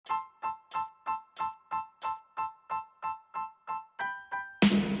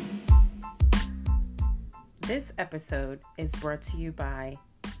This episode is brought to you by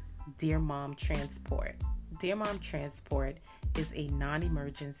Dear Mom Transport. Dear Mom Transport is a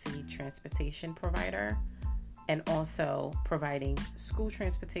non-emergency transportation provider and also providing school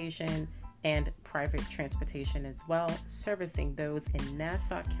transportation and private transportation as well, servicing those in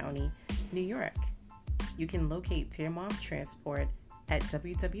Nassau County, New York. You can locate Dear Mom Transport at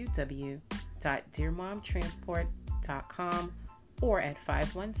www.dearmomtransport.com or at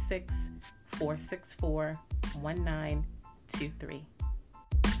 516-464-1923.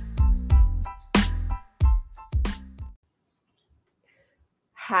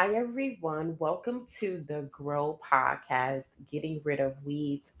 Hi, everyone. Welcome to the Grow Podcast, Getting Rid of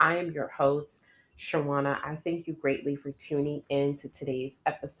Weeds. I am your host, Shawanna. I thank you greatly for tuning in to today's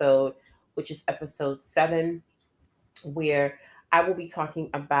episode, which is episode 7, where I will be talking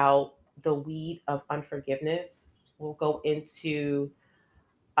about the weed of unforgiveness. We'll go into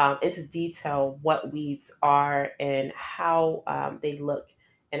detail what weeds are and how they look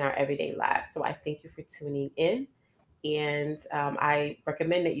in our everyday lives. So I thank you for tuning in. And I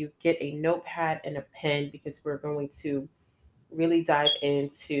recommend that you get a notepad and a pen because we're going to really dive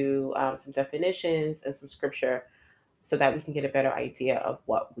into some definitions and some scripture so that we can get a better idea of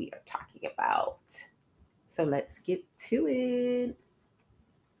what we are talking about. So let's get to it.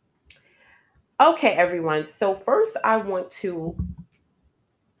 Okay, everyone. So first I want to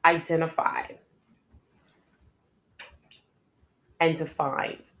identify and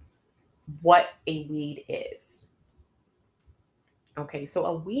define what a weed is. Okay, so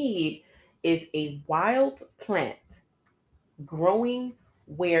a weed is a wild plant growing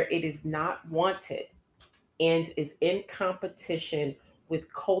where it is not wanted and is in competition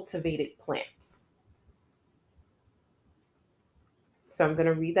with cultivated plants. So I'm going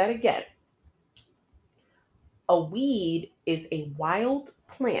to read that again. A weed is a wild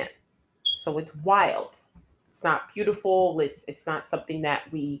plant. So it's wild. It's not beautiful. It's not something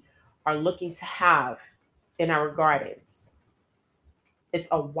that we are looking to have in our gardens. It's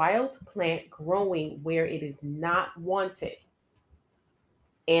a wild plant growing where it is not wanted.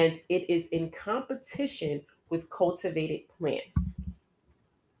 And it is in competition with cultivated plants.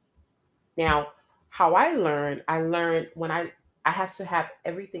 Now, how I learned when I have to have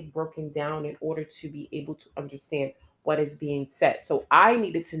everything broken down in order to be able to understand what is being said. So I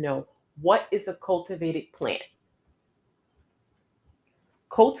needed to know, what is a cultivated plant?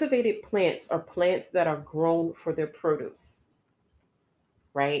 Cultivated plants are plants that are grown for their produce,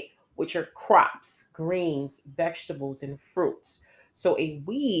 right? Which are crops, grains, vegetables, and fruits. So a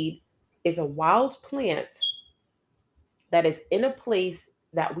weed is a wild plant that is in a place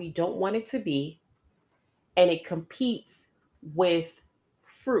that we don't want it to be, and it competes with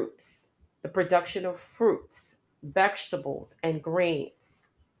fruits, the production of fruits, vegetables, and grains.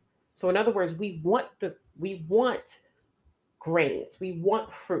 So in other words, we want grains, we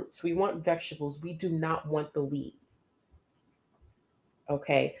want fruits, we want vegetables. We do not want the weed.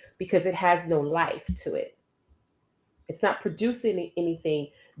 Okay? Because it has no life to it. It's not producing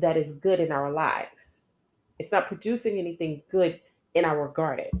anything that is good in our lives. It's not producing anything good in our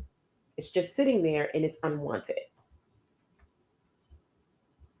garden. It's just sitting there and it's unwanted.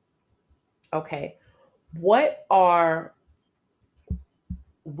 Okay. What are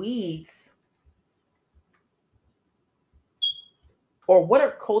weeds, or what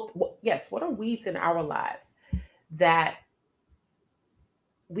are what are weeds in our lives that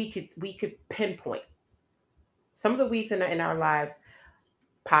we could pinpoint? Some of the weeds in our lives: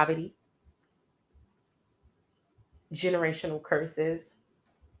 poverty, generational curses,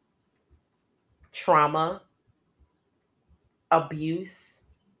 trauma, abuse,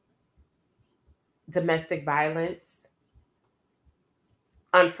 domestic violence,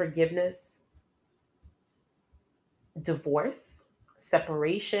 unforgiveness, divorce,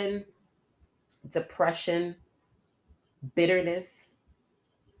 separation, depression, bitterness,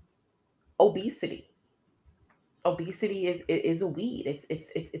 obesity. Obesity is a weed.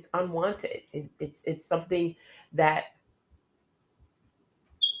 It's unwanted. It's something that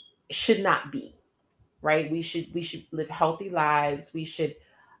should not be, right? We should live healthy lives. We should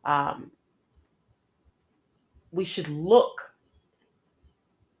look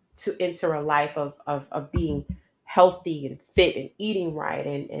to enter a life of being healthy and fit and eating right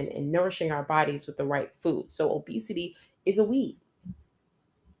and nourishing our bodies with the right food. So obesity is a weed.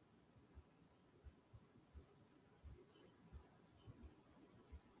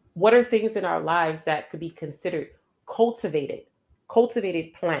 What are things in our lives that could be considered cultivated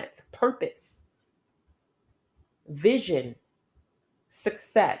plants? Purpose, vision,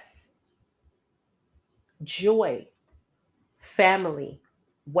 success, joy, family,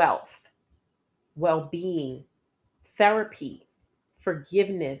 wealth. well-being, therapy,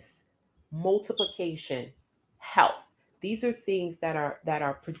 forgiveness, multiplication, health. These are things that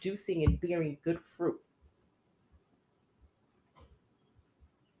are producing and bearing good fruit.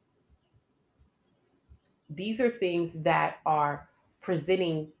 These are things that are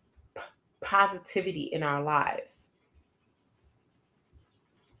presenting positivity in our lives.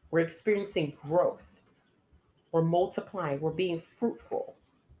 We're experiencing growth. We're multiplying. We're being fruitful.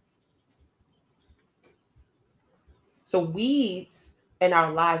 So weeds in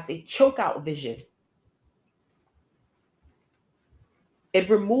our lives, they choke out vision. It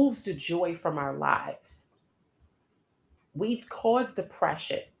removes the joy from our lives. Weeds cause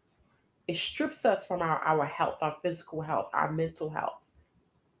depression. It strips us from our health, our physical health, our mental health.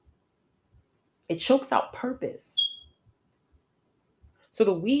 It chokes out purpose. So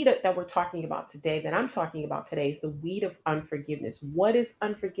the weed that we're talking about today, that I'm talking about today, is the weed of unforgiveness. What is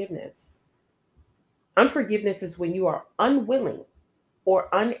unforgiveness? Unforgiveness is when you are unwilling or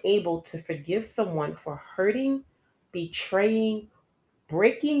unable to forgive someone for hurting, betraying,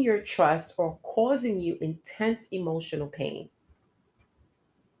 breaking your trust, or causing you intense emotional pain.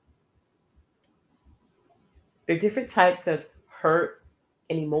 There are different types of hurt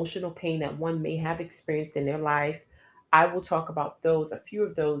and emotional pain that one may have experienced in their life. I will talk about those, a few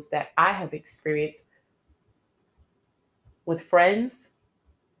of those that I have experienced with friends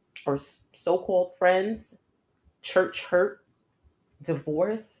or so called friends, church hurt,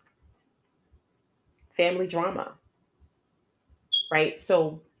 divorce, family drama, right?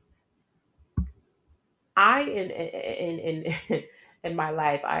 So I in in my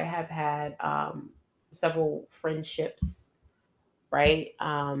life, I have had several friendships, right?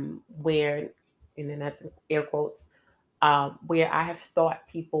 Where, and that's in air quotes, where I have thought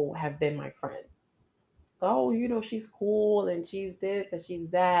people have been my friend. Oh, she's cool and she's this and she's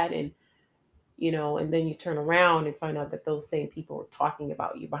that, and then you turn around and find out that those same people are talking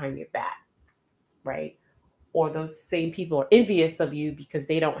about you behind your back, right? Or those same people are envious of you because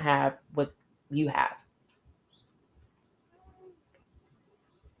they don't have what you have.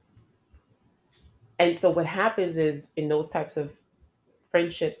 And so what happens is, in those types of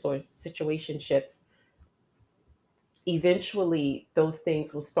friendships or situationships, eventually those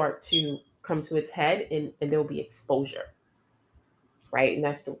things will start to come to its head, and there'll be exposure, right? And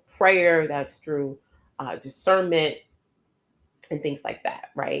that's through prayer, that's through discernment and things like that,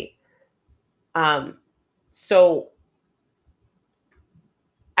 right? Um, so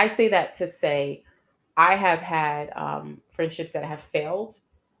I say that to say I have had friendships that have failed.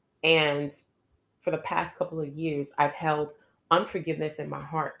 And for the past couple of years, I've held unforgiveness in my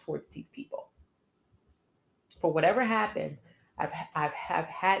heart towards these people. For whatever happened, I've have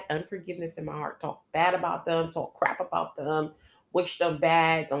had unforgiveness in my heart. Talk bad about them, talk crap about them, wish them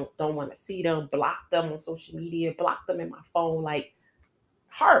bad, don't want to see them, block them on social media, block them in my phone, like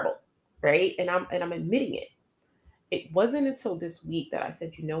horrible, right? And I'm admitting it. It wasn't until this week that I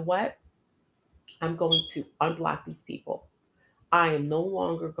said, you know what? I'm going to unblock these people. I am no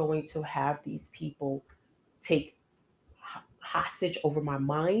longer going to have these people take hostage over my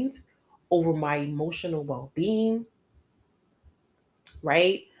mind, over my emotional well-being,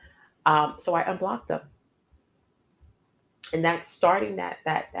 right? So I unblocked them, and that's starting that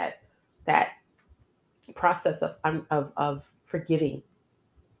process of forgiving,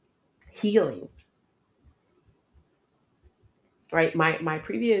 healing. Right, my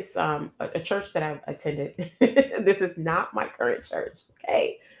previous a church that I attended. This is not my current church.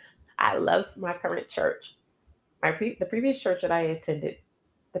 Okay, I love my current church. The previous church that I attended,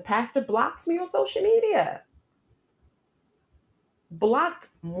 the pastor blocked me on social media, blocked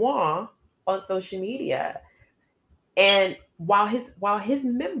moi on social media. And while his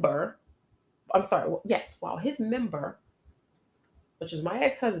member, I'm sorry, yes, while his member, which is my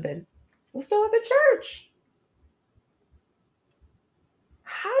ex-husband, was still at the church.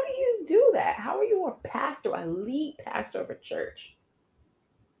 How do you do that? How are you a pastor, a lead pastor of a church,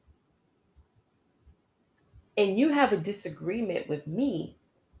 and you have a disagreement with me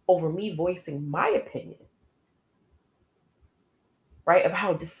over me voicing my opinion, right? Of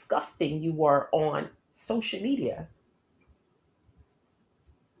how disgusting you were on social media,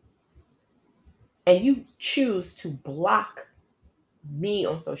 and you choose to block me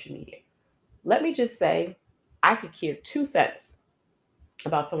on social media. Let me just say, I could care 2 cents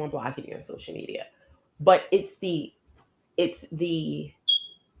about someone blocking you on social media, but it's the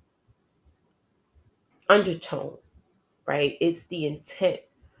undertone, right? It's the intent.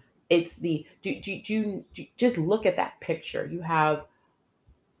 It's the just look at that picture. You have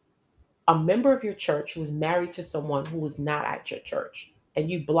a member of your church who is married to someone who is not at your church, and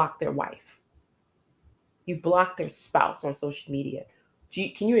you block their wife. You block their spouse on social media.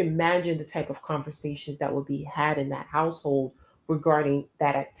 Can you imagine the type of conversations that will be had in that household regarding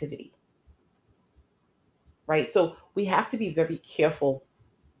that activity? Right? So we have to be very careful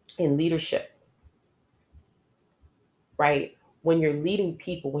in leadership, right? When you're leading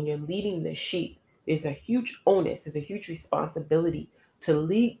people, when you're leading the sheep, there's a huge onus, there's a huge responsibility to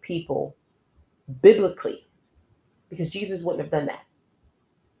lead people biblically, because Jesus wouldn't have done that,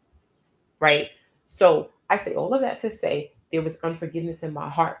 right? So I say all of that to say there was unforgiveness in my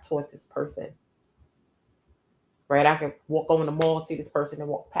heart towards this person, right? I could walk on the mall, see this person, and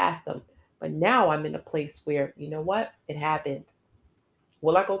walk past them. But now I'm in a place where, you know what? It happened.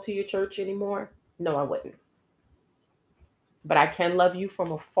 Will I go to your church anymore? No, I wouldn't. But I can love you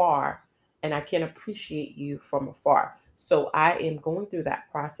from afar, and I can appreciate you from afar. So I am going through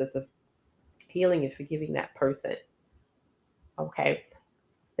that process of healing and forgiving that person. Okay.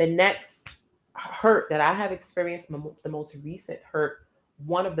 The next hurt that I have experienced, the most recent hurt,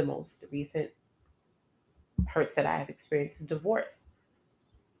 one of the most recent hurts that I have experienced is divorce.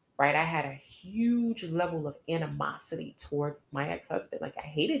 Right? I had a huge level of animosity towards my ex-husband. Like, I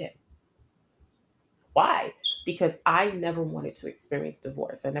hated him. Why? Because I never wanted to experience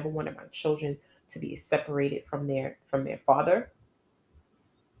divorce. I never wanted my children to be separated from their father.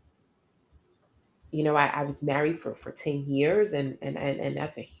 You know, I was married for 10 years, and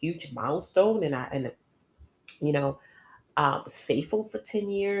that's a huge milestone. And you know, was faithful for 10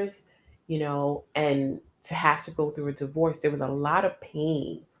 years, you know, and to have to go through a divorce, there was a lot of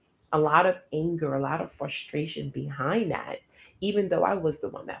pain, a lot of anger, a lot of frustration behind that, even though I was the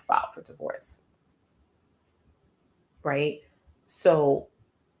one that filed for divorce. Right. So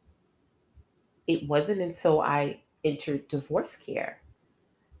it wasn't until I entered divorce care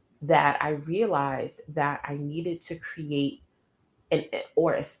that I realized that I needed to create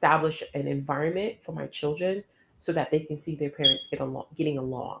or establish an environment for my children so that they can see their parents getting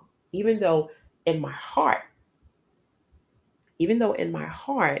along. Even though in my heart, even though in my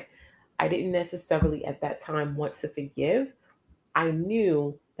heart, I didn't necessarily at that time want to forgive, I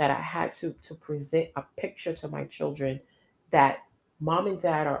knew that I had to present a picture to my children that mom and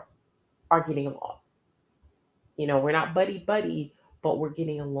dad are getting along. You know, we're not buddy buddy, but we're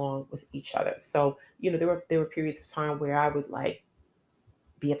getting along with each other. So, you know, there were periods of time where I would like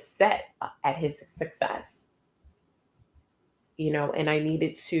be upset at his success, you know, and I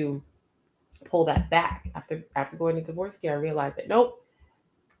needed to pull that back. After going to divorce care, I realized that nope,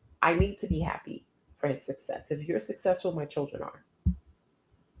 I need to be happy for his success. If you're successful, my children are.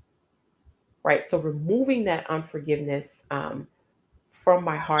 Right. So removing that unforgiveness from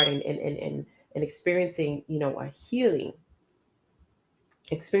my heart, and experiencing, you know,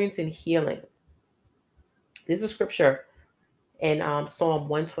 experiencing healing. There's a scripture in Psalm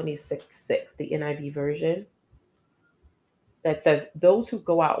 126:6, the NIV version, that says, "Those who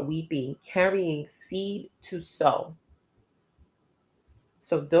go out weeping, carrying seed to sow."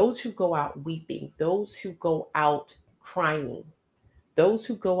 So those who go out weeping, those who go out crying, those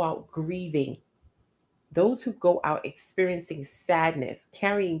who go out grieving, those who go out experiencing sadness,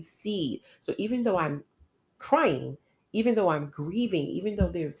 carrying seed. So even though I'm crying, even though I'm grieving, even though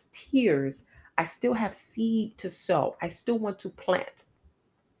there's tears, I still have seed to sow. I still want to plant.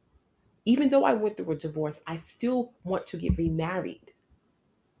 Even though I went through a divorce, I still want to get remarried.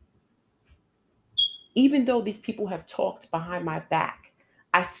 Even though these people have talked behind my back,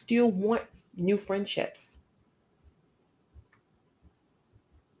 I still want new friendships.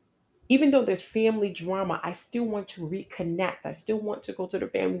 Even though there's family drama, I still want to reconnect. I still want to go to the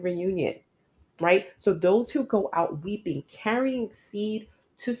family reunion, right? So those who go out weeping, carrying seed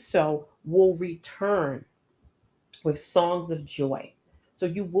to sow, will return with songs of joy. So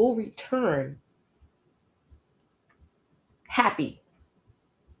you will return happy.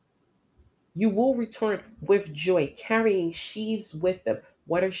 You will return with joy, carrying sheaves with them.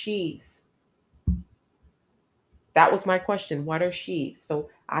 What are sheaves? That was my question. What are sheaves? So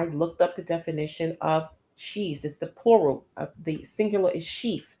I looked up the definition of sheaves. It's the plural. The singular is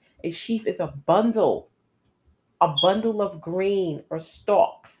sheaf. A sheaf is a bundle of grain or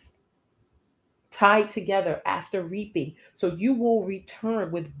stalks tied together after reaping. So you will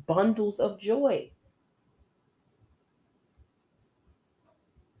return with bundles of joy.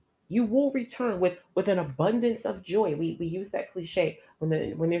 You will return with an abundance of joy. We use that cliche when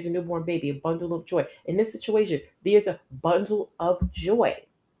there's a newborn baby, a bundle of joy. In this situation, there's a bundle of joy.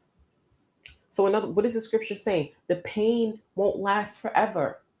 So what is the scripture saying? The pain won't last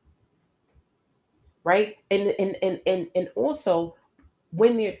forever, right? And also,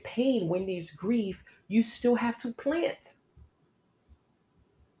 when there's pain, when there's grief, you still have to plant.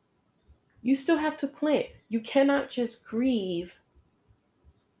 You still have to plant. You cannot just grieve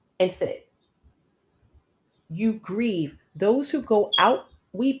and sit. You grieve. Those who go out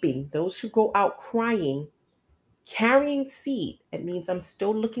weeping, those who go out crying, carrying seed, it means I'm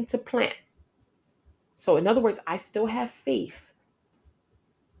still looking to plant. So, in other words, I still have faith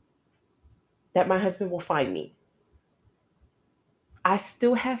that my husband will find me. I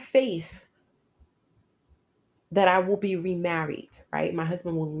still have faith that I will be remarried, right? My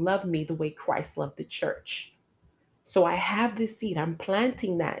husband will love me the way Christ loved the church. So I have this seed. I'm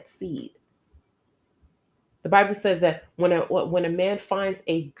planting that seed. The Bible says that when a man finds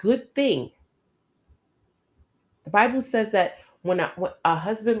a good thing, the Bible says that when a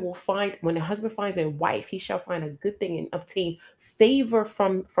husband will find when a husband finds a wife, he shall find a good thing and obtain favor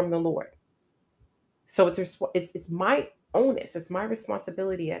from the Lord. So it's my onus, it's my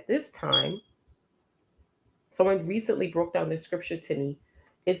responsibility at this time. Someone recently broke down this scripture to me.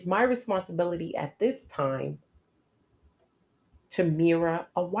 It's my responsibility at this time to mirror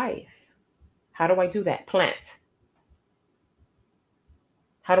a wife. How do I do that? Plant.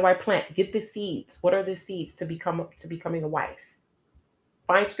 How do I plant? Get the seeds. What are the seeds to becoming a wife?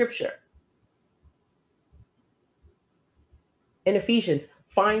 Find scripture. In Ephesians,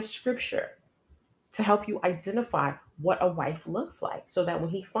 find scripture to help you identify what a wife looks like so that when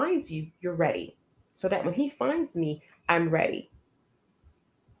he finds you, you're ready. So that when he finds me, I'm ready.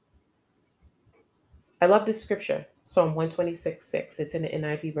 I love this scripture, Psalm 126:6. It's in the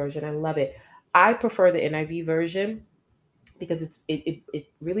NIV version. I love it. I prefer the NIV version because it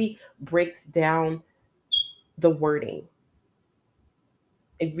really breaks down the wording.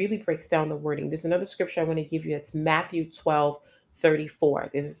 It really breaks down the wording. There's another scripture I want to give you. It's Matthew 12:34.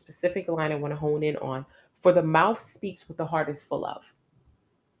 There's a specific line I want to hone in on. For the mouth speaks what the heart is full of.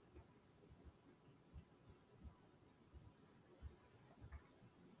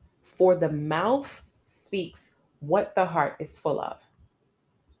 For the mouth speaks what the heart is full of.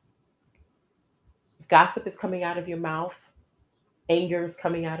 If gossip is coming out of your mouth, anger is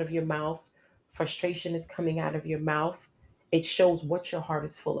coming out of your mouth, frustration is coming out of your mouth, it shows what your heart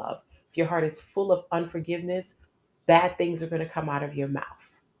is full of. If your heart is full of unforgiveness, bad things are going to come out of your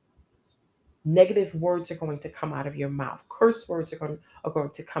mouth. Negative words are going to come out of your mouth. Curse words are going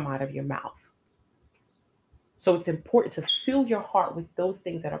to come out of your mouth. So it's important to fill your heart with those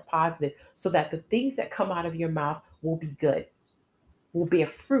things that are positive so that the things that come out of your mouth will be good, will bear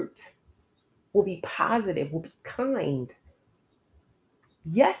fruit, will be positive, will be kind.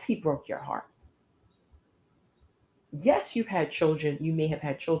 Yes, he broke your heart. Yes, you've had children. You may have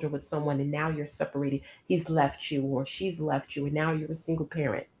had children with someone and now you're separated. He's left you or she's left you and now you're a single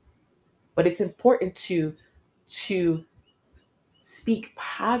parent. But it's important to speak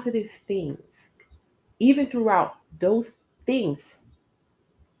positive things even throughout those things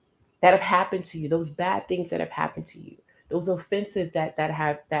that have happened to you, those bad things that have happened to you, those offenses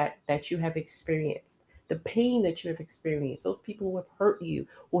that you have experienced, the pain that you have experienced, those people who have hurt you,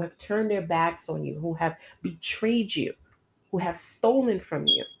 who have turned their backs on you, who have betrayed you, who have stolen from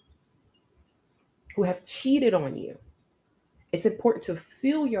you, who have cheated on you. It's important to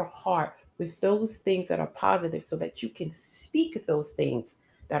fill your heart with those things that are positive so that you can speak those things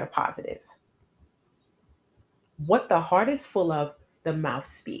that are positive. What the heart is full of, the mouth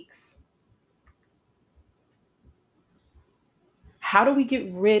speaks. How do we get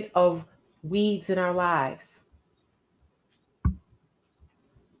rid of weeds in our lives?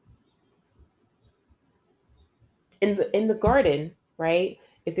 In the garden, right?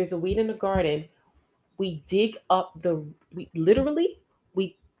 If there's a weed in the garden, we dig up the we literally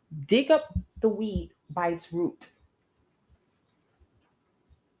we dig up the weed by its root.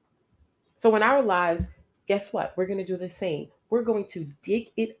 So in our lives, guess what? We're going to do the same. We're going to dig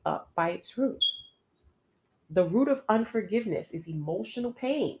it up by its root. The root of unforgiveness is emotional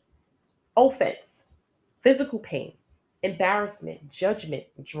pain, offense, physical pain, embarrassment, judgment,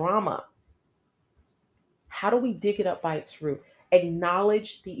 drama. How do we dig it up by its root?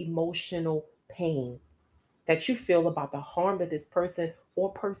 Acknowledge the emotional pain that you feel about the harm that this person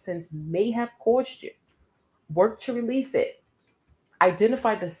or persons may have caused you. Work to release it.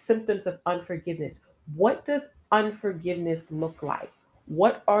 Identify the symptoms of unforgiveness. What does unforgiveness look like?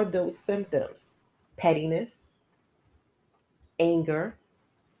 What are those symptoms? Pettiness, anger,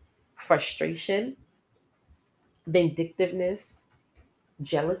 frustration, vindictiveness,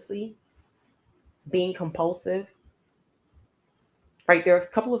 jealousy, being compulsive. Right, there are a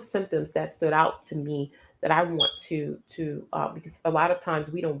couple of symptoms that stood out to me that I want to because a lot of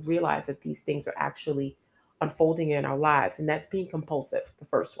times we don't realize that these things are actually unfolding in our lives, and that's being compulsive. The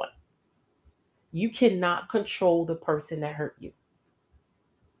first one, you cannot control the person that hurt you.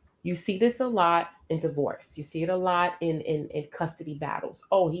 You see this a lot in divorce. You see it a lot in custody battles.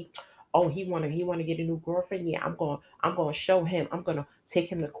 Oh, he wanna get a new girlfriend. Yeah, I'm gonna show him. I'm gonna take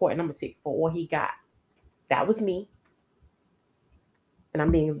him to court and I'm gonna take for all he got. That was me. And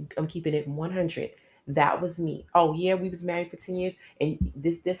I'm keeping it 100. That was me. Oh yeah, we was married for 10 years and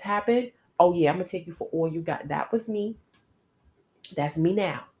this happened. Oh yeah, I'm gonna take you for all you got. That was me. That's me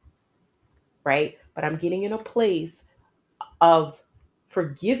now. Right? But I'm getting in a place of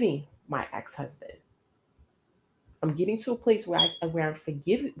forgiving my ex-husband. I'm getting to a place where I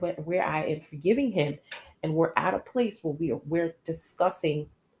am forgiving him, and we're at a place where we're discussing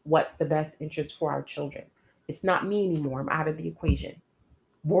what's the best interest for our children. It's not me anymore. I'm out of the equation.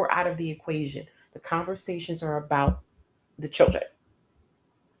 We're out of the equation. The conversations are about the children.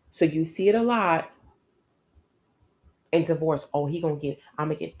 So you see it a lot in divorce. Oh, I'm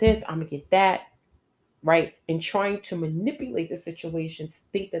gonna get this, I'm gonna get that, right? And trying to manipulate the situation to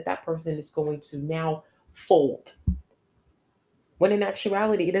think that that person is going to now fold. When in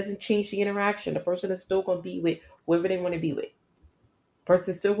actuality, it doesn't change the interaction. The person is still going to be with whoever they want to be with. The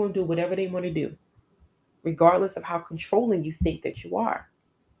person is still going to do whatever they want to do, regardless of how controlling you think that you are.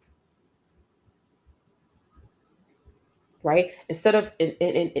 Right? Instead of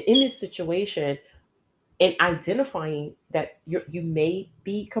in this situation, in identifying that you may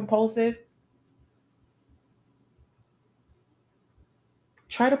be compulsive,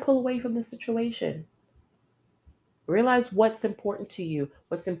 try to pull away from the situation. Realize what's important to you.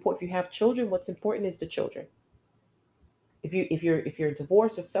 What's important if you have children, what's important is the children. If you're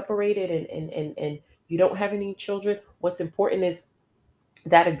divorced or separated and you don't have any children, what's important is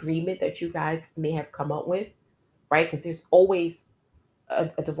that agreement that you guys may have come up with, right? Because there's always a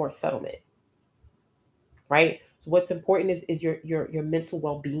divorce settlement, right? So what's important is your mental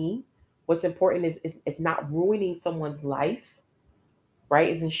well-being. What's important is not ruining someone's life, right?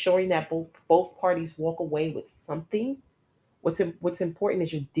 Is ensuring that both parties walk away with something. What's important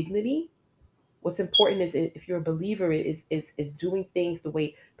is your dignity. What's important is, if you're a believer, is doing things the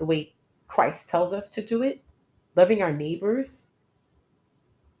way Christ tells us to do it, loving our neighbors.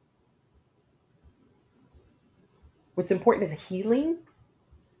 What's important is healing.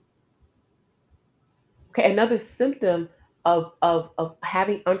 Okay, another symptom of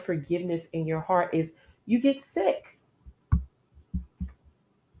having unforgiveness in your heart is you get sick.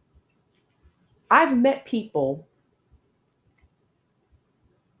 I've met people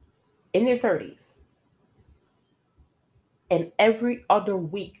in their 30s, and every other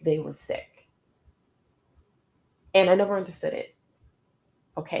week they were sick. And I never understood it.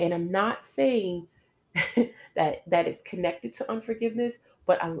 Okay, and I'm not saying that is connected to unforgiveness,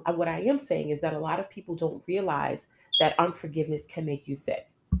 but what I am saying is that a lot of people don't realize that unforgiveness can make you sick.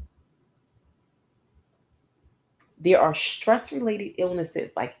 There are stress related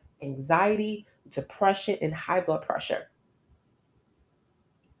illnesses like anxiety, depression, and high blood pressure.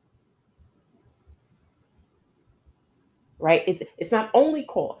 Right? It's not only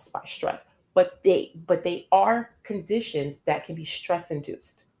caused by stress, but they are conditions that can be stress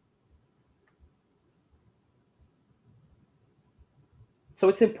induced. So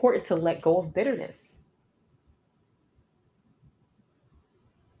it's important to let go of bitterness.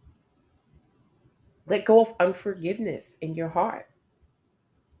 Let go of unforgiveness in your heart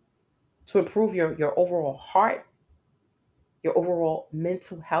to improve your overall heart, your overall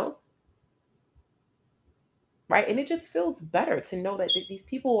mental health, right? And it just feels better to know that these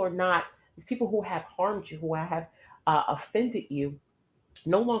people are not, these people who have harmed you, who have offended you,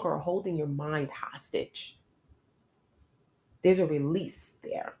 no longer are holding your mind hostage. There's a release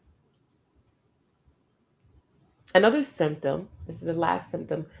there. Another symptom, this is the last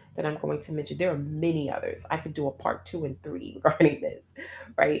symptom that I'm going to mention. There are many others. I could do a part 2 and 3 regarding this,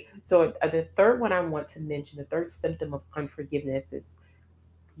 right? So the third one I want to mention, the third symptom of unforgiveness is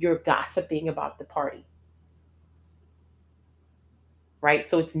you're gossiping about the party, right?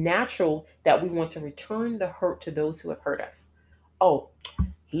 So it's natural that we want to return the hurt to those who have hurt us. Oh,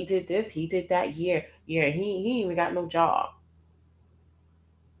 he did this, he did that. Yeah, he ain't even got no job.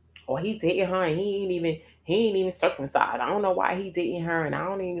 Or he dating her and he ain't even circumcised. I don't know why he dating her, and I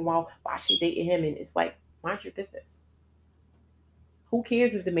don't even know why she dating him. And it's like, mind your business. Who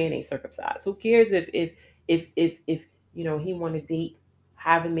cares if the man ain't circumcised? Who cares if he want to date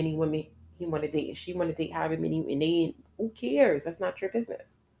however many women he want to date, and she want to date however many, and they ain't, who cares? That's not your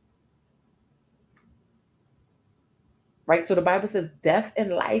business. Right? So the Bible says death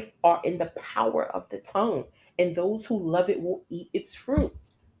and life are in the power of the tongue, and those who love it will eat its fruit.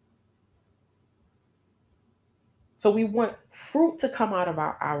 So we want fruit to come out of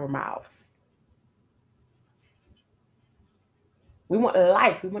our mouths. We want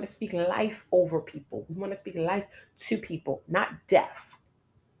life. We want to speak life over people. We want to speak life to people, not death.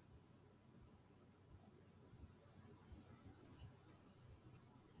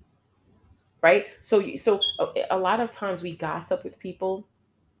 Right? So a lot of times we gossip with people,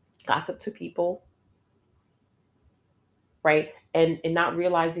 gossip to people, right? And not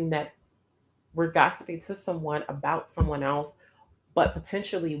realizing that we're gossiping to someone about someone else, but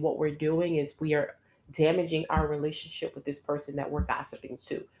potentially what we're doing is we are damaging our relationship with this person that we're gossiping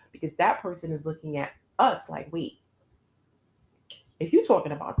to, because that person is looking at us like, wait, if you're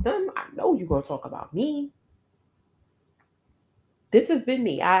talking about them, I know you're gonna talk about me. This has been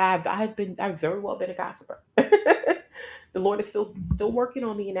me. I've very well been a gossiper. The Lord is still working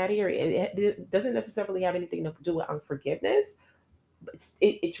on me in that area. It doesn't necessarily have anything to do with unforgiveness, but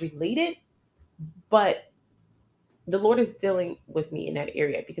it's related. But the Lord is dealing with me in that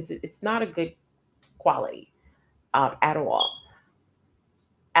area because it's not a good quality, at all,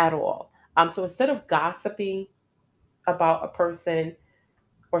 at all. So instead of gossiping about a person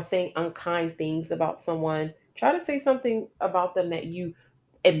or saying unkind things about someone, try to say something about them that you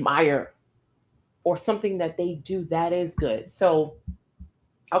admire, or something that they do that is good. So,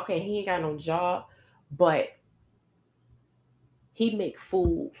 okay, he ain't got no job, but he make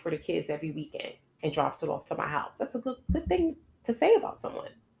food for the kids every weekend and drops it off to my house. That's a good thing to say about someone.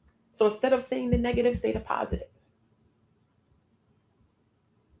 So instead of saying the negative, say the positive.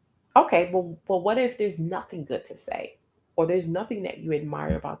 Okay, well, what if there's nothing good to say? Or there's nothing that you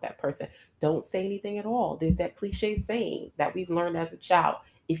admire about that person? Don't say anything at all. There's that cliche saying that we've learned as a child.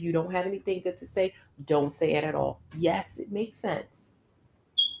 If you don't have anything good to say, don't say it at all. Yes, it makes sense.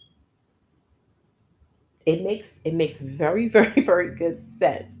 It makes very, very, very good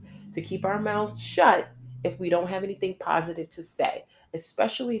sense to keep our mouths shut if we don't have anything positive to say,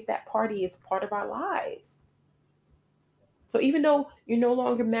 especially if that party is part of our lives. So even though you're no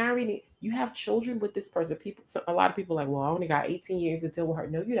longer married, you have children with this person. A lot of people are like, well, I only got 18 years to deal with her.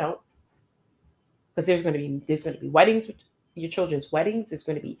 No, you don't, because there's going to be weddings, your children's weddings. There's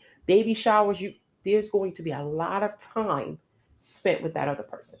going to be baby showers. There's going to be a lot of time spent with that other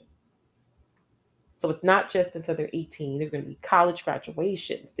person. So it's not just until they're 18. There's going to be college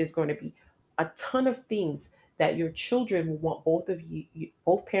graduations. There's going to be a ton of things that your children will want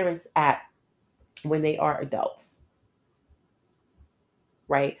both parents at when they are adults,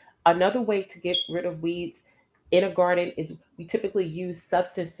 right? Another way to get rid of weeds in a garden is we typically use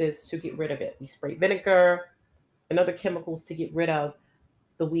substances to get rid of it. We spray vinegar and other chemicals to get rid of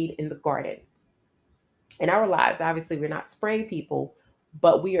the weed in the garden. In our lives, obviously, we're not spraying people,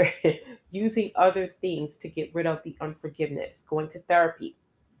 but we are using other things to get rid of the unforgiveness, going to therapy,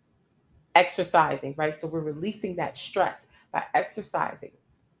 exercising, right? So we're releasing that stress by exercising,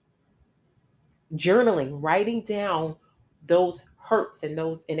 journaling, writing down those hurts and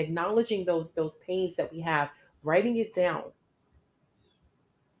acknowledging those pains that we have, writing it down,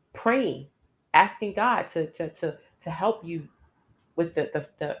 praying, asking God to help you with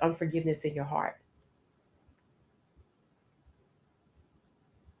the unforgiveness in your heart.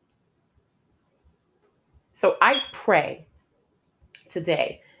 So I pray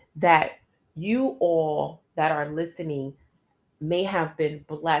today that you all that are listening may have been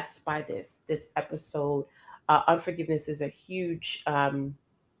blessed by this episode. Unforgiveness is a huge,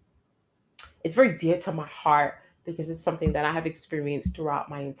 it's very dear to my heart because it's something that I have experienced throughout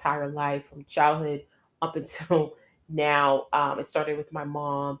my entire life, from childhood up until now. It started with my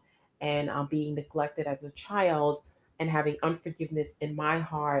mom and being neglected as a child and having unforgiveness in my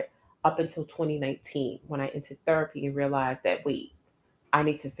heart up until 2019, when I entered therapy and realized that, wait, I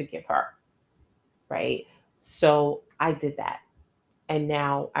need to forgive her, right? So I did that. And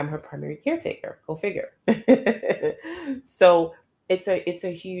now I'm her primary caretaker. Go figure. So it's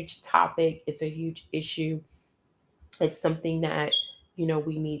a huge topic. It's a huge issue. It's something that we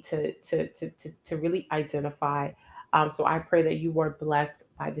need to really identify. So I pray that you were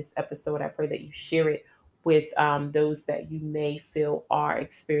blessed by this episode. I pray that you share it with those that you may feel are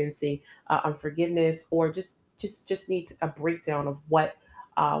experiencing unforgiveness, or just need a breakdown of what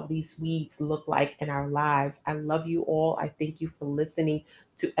these weeds look like in our lives. I love you all. I thank you for listening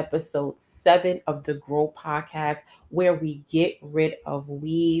to episode 7 of the Grow Podcast, where we get rid of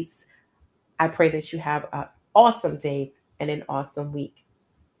weeds. I pray that you have an awesome day and an awesome week.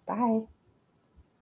 Bye.